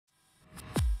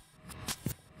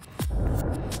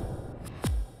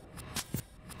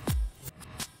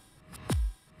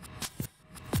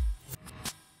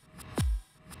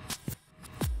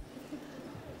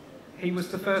He was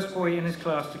the first boy in his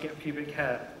class to get pubic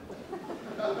hair.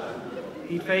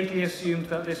 He vaguely assumed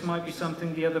that this might be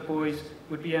something the other boys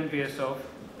would be envious of,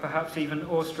 perhaps even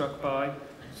awestruck by,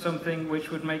 something which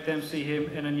would make them see him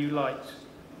in a new light.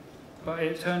 But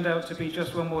it turned out to be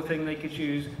just one more thing they could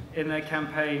use in their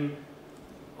campaign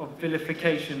of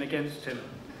vilification against him.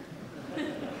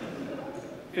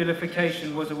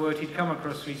 Vilification was a word he'd come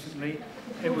across recently.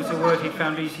 It was a word he'd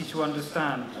found easy to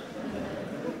understand.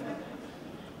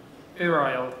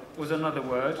 Virile was another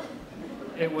word.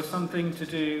 It was something to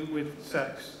do with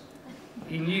sex.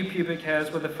 He knew pubic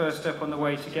hairs were the first step on the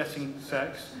way to getting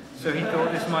sex, so he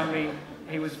thought this might mean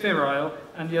he was virile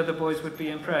and the other boys would be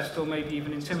impressed or maybe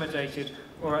even intimidated,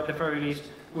 or at the very least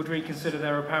would reconsider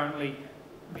their apparently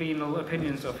venal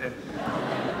opinions of him.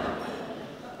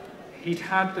 He'd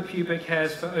had the pubic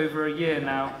hairs for over a year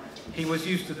now. He was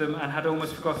used to them and had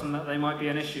almost forgotten that they might be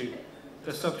an issue.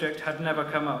 The subject had never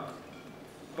come up.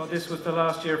 But this was the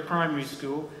last year of primary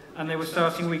school, and they were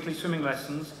starting weekly swimming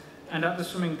lessons, and at the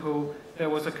swimming pool there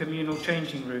was a communal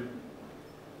changing room.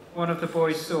 One of the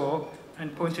boys saw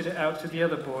and pointed it out to the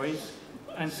other boys,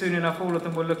 and soon enough all of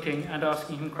them were looking and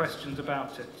asking him questions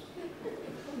about it.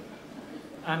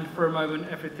 And for a moment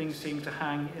everything seemed to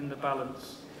hang in the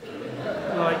balance.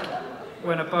 Like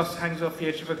when a bus hangs off the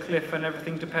edge of a cliff and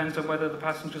everything depends on whether the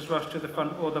passengers rush to the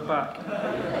front or the back.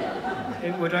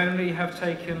 It would only have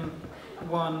taken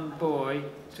one boy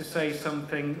to say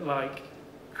something like,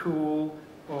 "Cool,"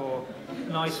 or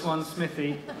 "Nice one,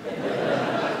 Smithy."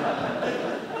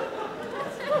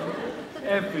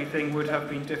 Everything would have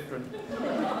been different.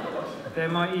 There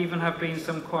might even have been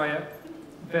some quiet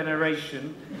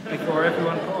veneration before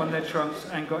everyone put on their trunks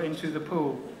and got into the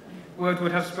pool. Word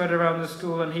would have spread around the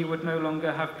school and he would no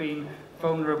longer have been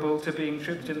vulnerable to being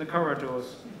tripped in the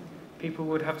corridors. People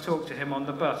would have talked to him on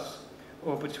the bus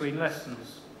or between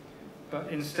lessons. But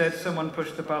instead someone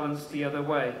pushed the balance the other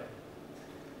way.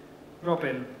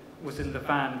 Robin was in the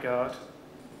vanguard.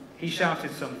 He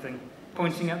shouted something,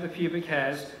 pointing at the pubic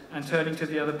hairs and turning to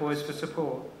the other boys for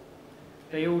support.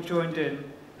 They all joined in,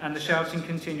 and the shouting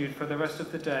continued for the rest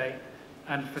of the day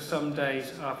and for some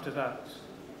days after that.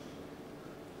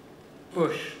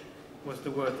 Bush was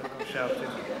the word that got shouted.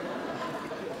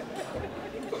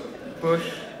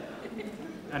 Bush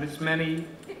and its many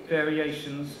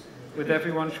variations, with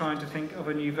everyone trying to think of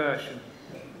a new version.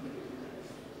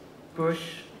 Bush,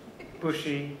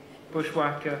 bushy,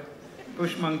 bushwhacker,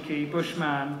 bush monkey,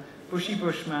 bushman, bushy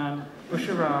bushman,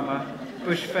 busharama,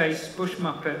 bush face, bush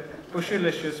muppet,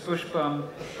 bushalicious, bush bum,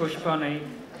 bush bunny,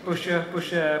 busher,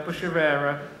 busher,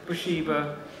 busherera,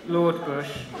 busheba, Lord Bush,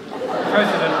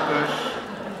 President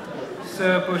Bush,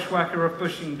 Sir Bushwhacker of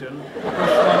Bushington, Bush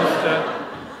Monster,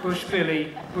 Bush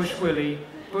Billy, Bush Willie,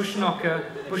 Bush Knocker,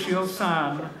 Bushy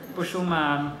Sam, Bushel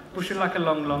Man, Busher like a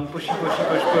long long, bushy bushy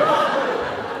bush bush.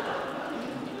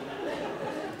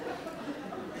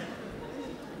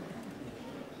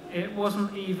 It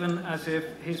wasn't even as if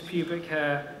his pubic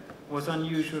hair was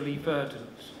unusually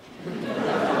verdant.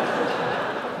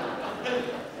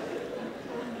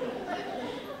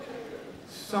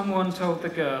 Someone told the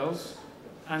girls,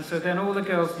 and so then all the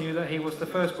girls knew that he was the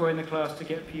first boy in the class to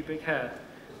get pubic hair.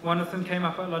 One of them came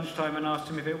up at lunchtime and asked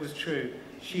him if it was true.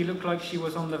 She looked like she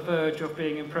was on the verge of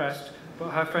being impressed, but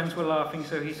her friends were laughing,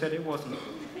 so he said it wasn't.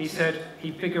 He said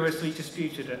he vigorously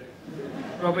disputed it.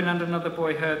 Robin and another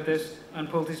boy heard this and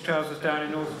pulled his trousers down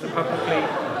in order to publicly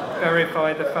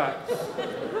verify the facts.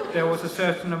 There was a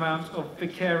certain amount of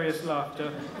vicarious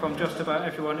laughter from just about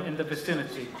everyone in the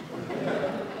vicinity.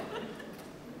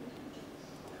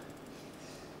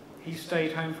 He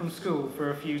stayed home from school for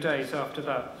a few days after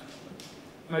that.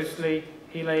 Mostly,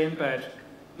 he lay in bed,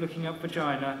 looking up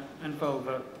vagina and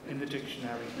vulva in the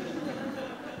dictionary.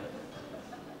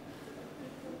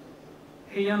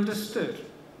 He understood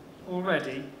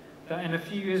already that in a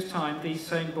few years' time these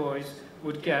same boys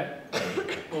would get,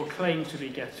 or claim to be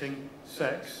getting,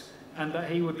 sex, and that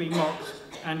he would be mocked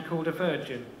and called a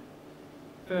virgin.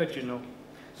 Virginal.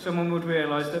 Someone would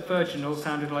realise that virginal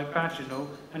sounded like vaginal,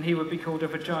 and he would be called a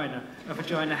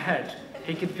vagina head.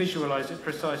 He could visualise it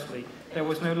precisely. There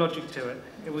was no logic to it.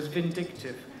 It was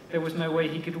vindictive. There was no way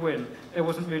he could win. There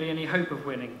wasn't really any hope of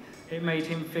winning. It made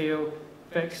him feel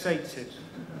vexated.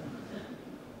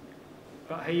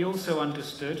 But he also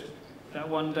understood that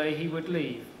one day he would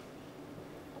leave.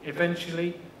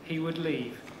 Eventually, he would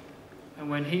leave. And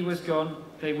when he was gone,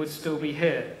 they would still be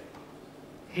here.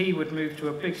 He would move to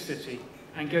a big city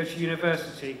and go to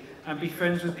university and be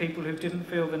friends with people who didn't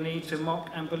feel the need to mock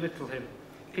and belittle him.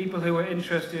 People who were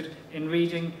interested in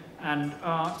reading and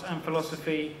art and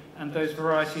philosophy and those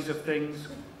varieties of things.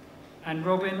 And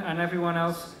Robin and everyone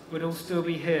else would all still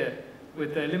be here,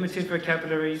 with their limited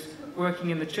vocabularies, working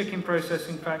in the chicken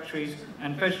processing factories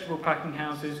and vegetable packing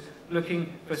houses,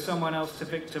 looking for someone else to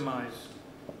victimise.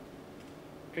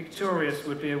 Victorious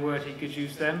would be a word he could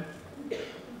use then.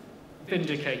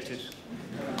 Vindicated.